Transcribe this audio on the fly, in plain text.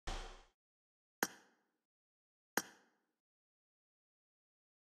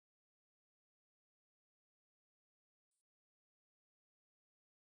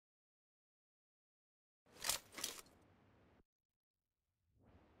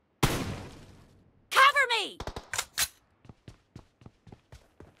me!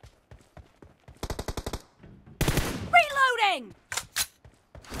 Reloading!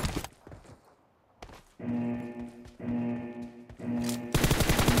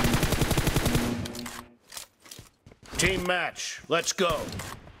 Team match, let's go.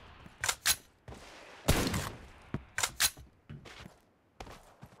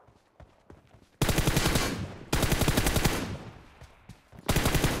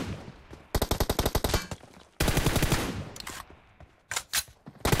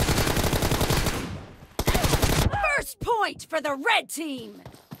 First point for the red team!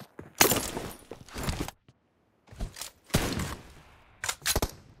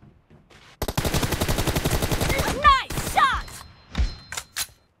 Nice shot!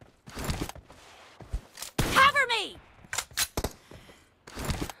 Cover me!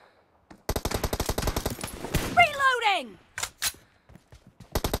 Reloading!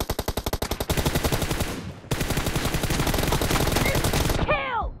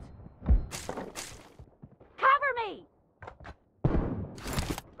 Killed! Cover me!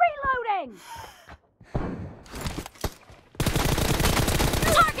 Reloading!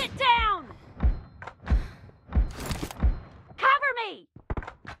 Target down! Cover me!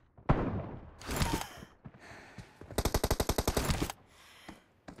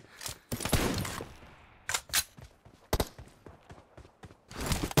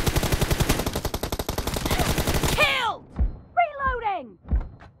 Killed! Reloading!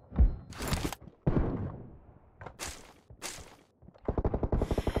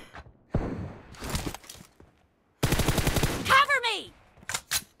 Cover me!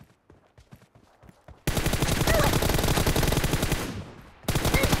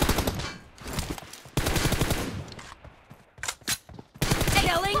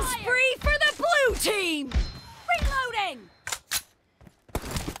 Killing spree for the blue team! Reloading!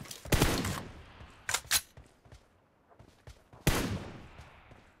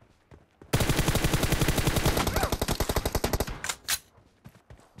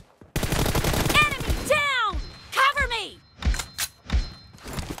 Enemy down! Cover me!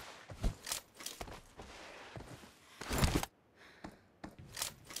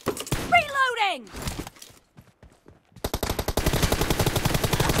 Reloading!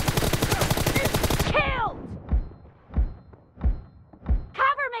 Killed!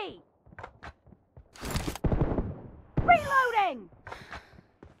 Cover me! Reloading!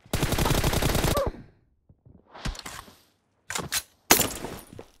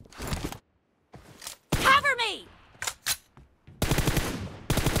 Cover me!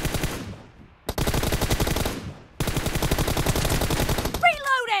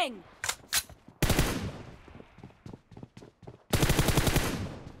 Reloading!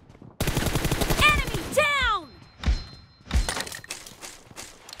 Enemy down!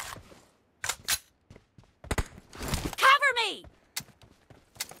 Cover me!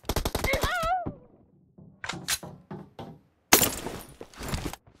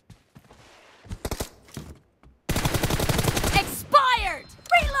 Expired!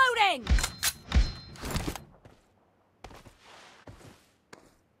 Reloading!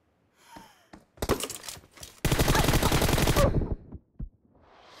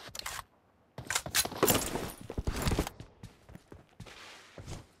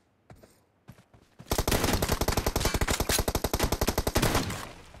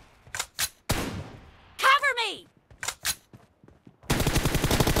 Cover me!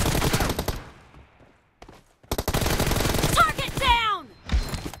 Target down!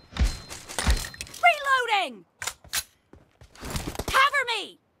 Reloading! Cover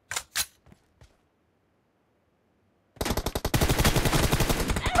me!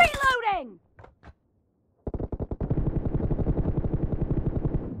 Reloading!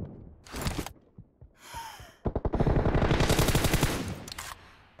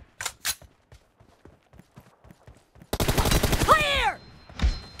 Clear!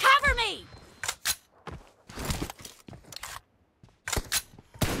 Cover me!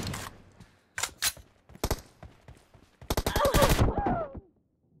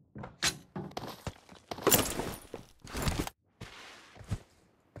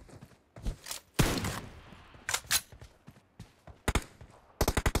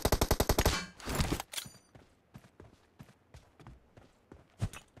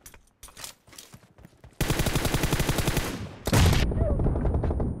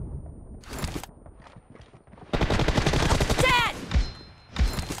 Dead!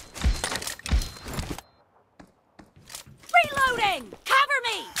 Reloading! Cover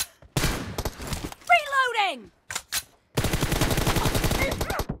me! Reloading!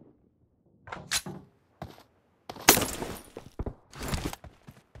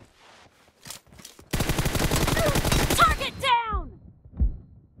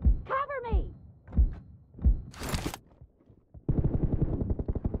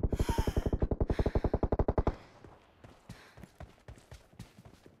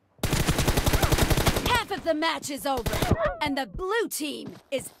 of the match is over, and the blue team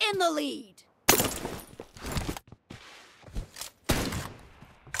is in the lead.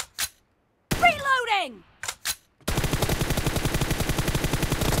 Reloading!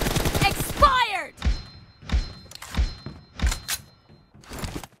 Expired!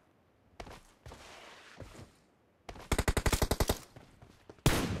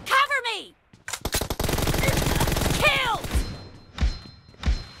 Cover me! Killed!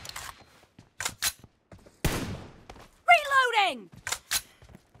 Reloading!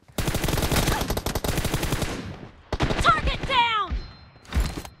 Target down!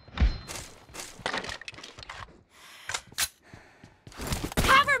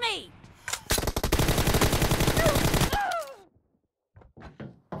 Cover me!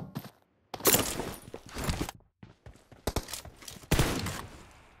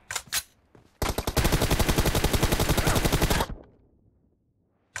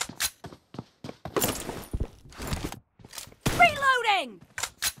 Reloading!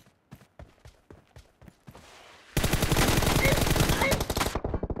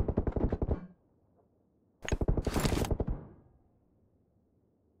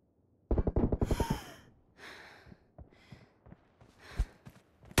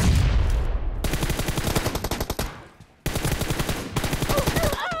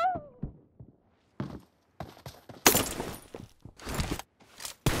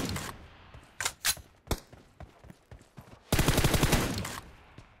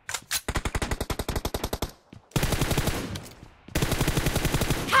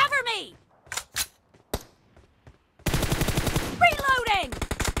 Cover me! Reloading!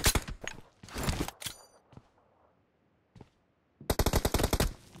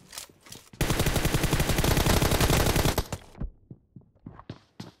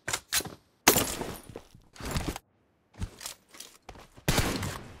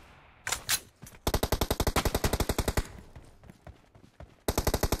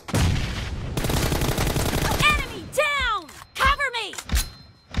 Enemy down! Cover me!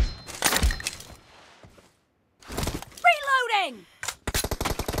 Reloading!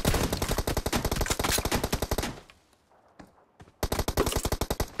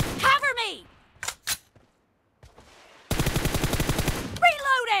 Cover me!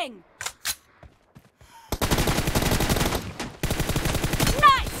 Reloading!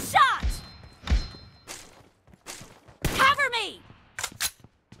 Nice shot! Cover me!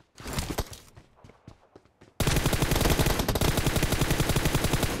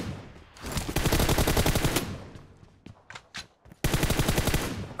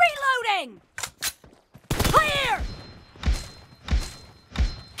 Reloading! Clear!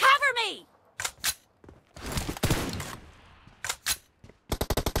 Cover me!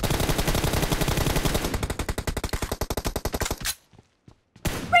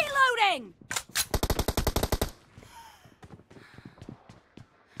 Reloading!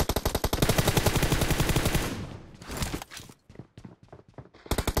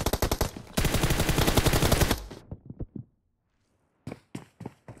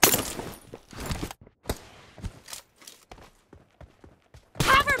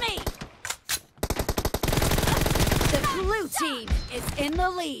 Cover me! The blue team is in the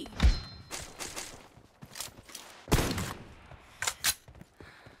lead.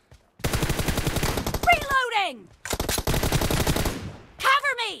 Reloading!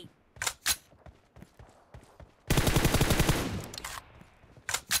 Cover me!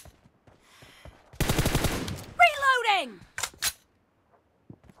 Reloading!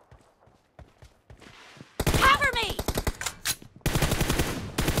 Cover me!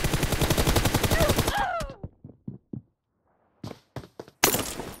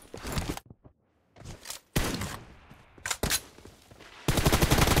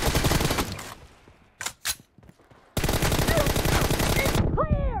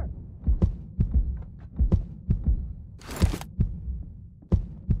 Clear!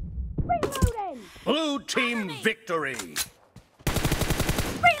 Reloading! Blue team victory!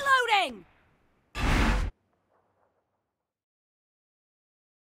 Reloading!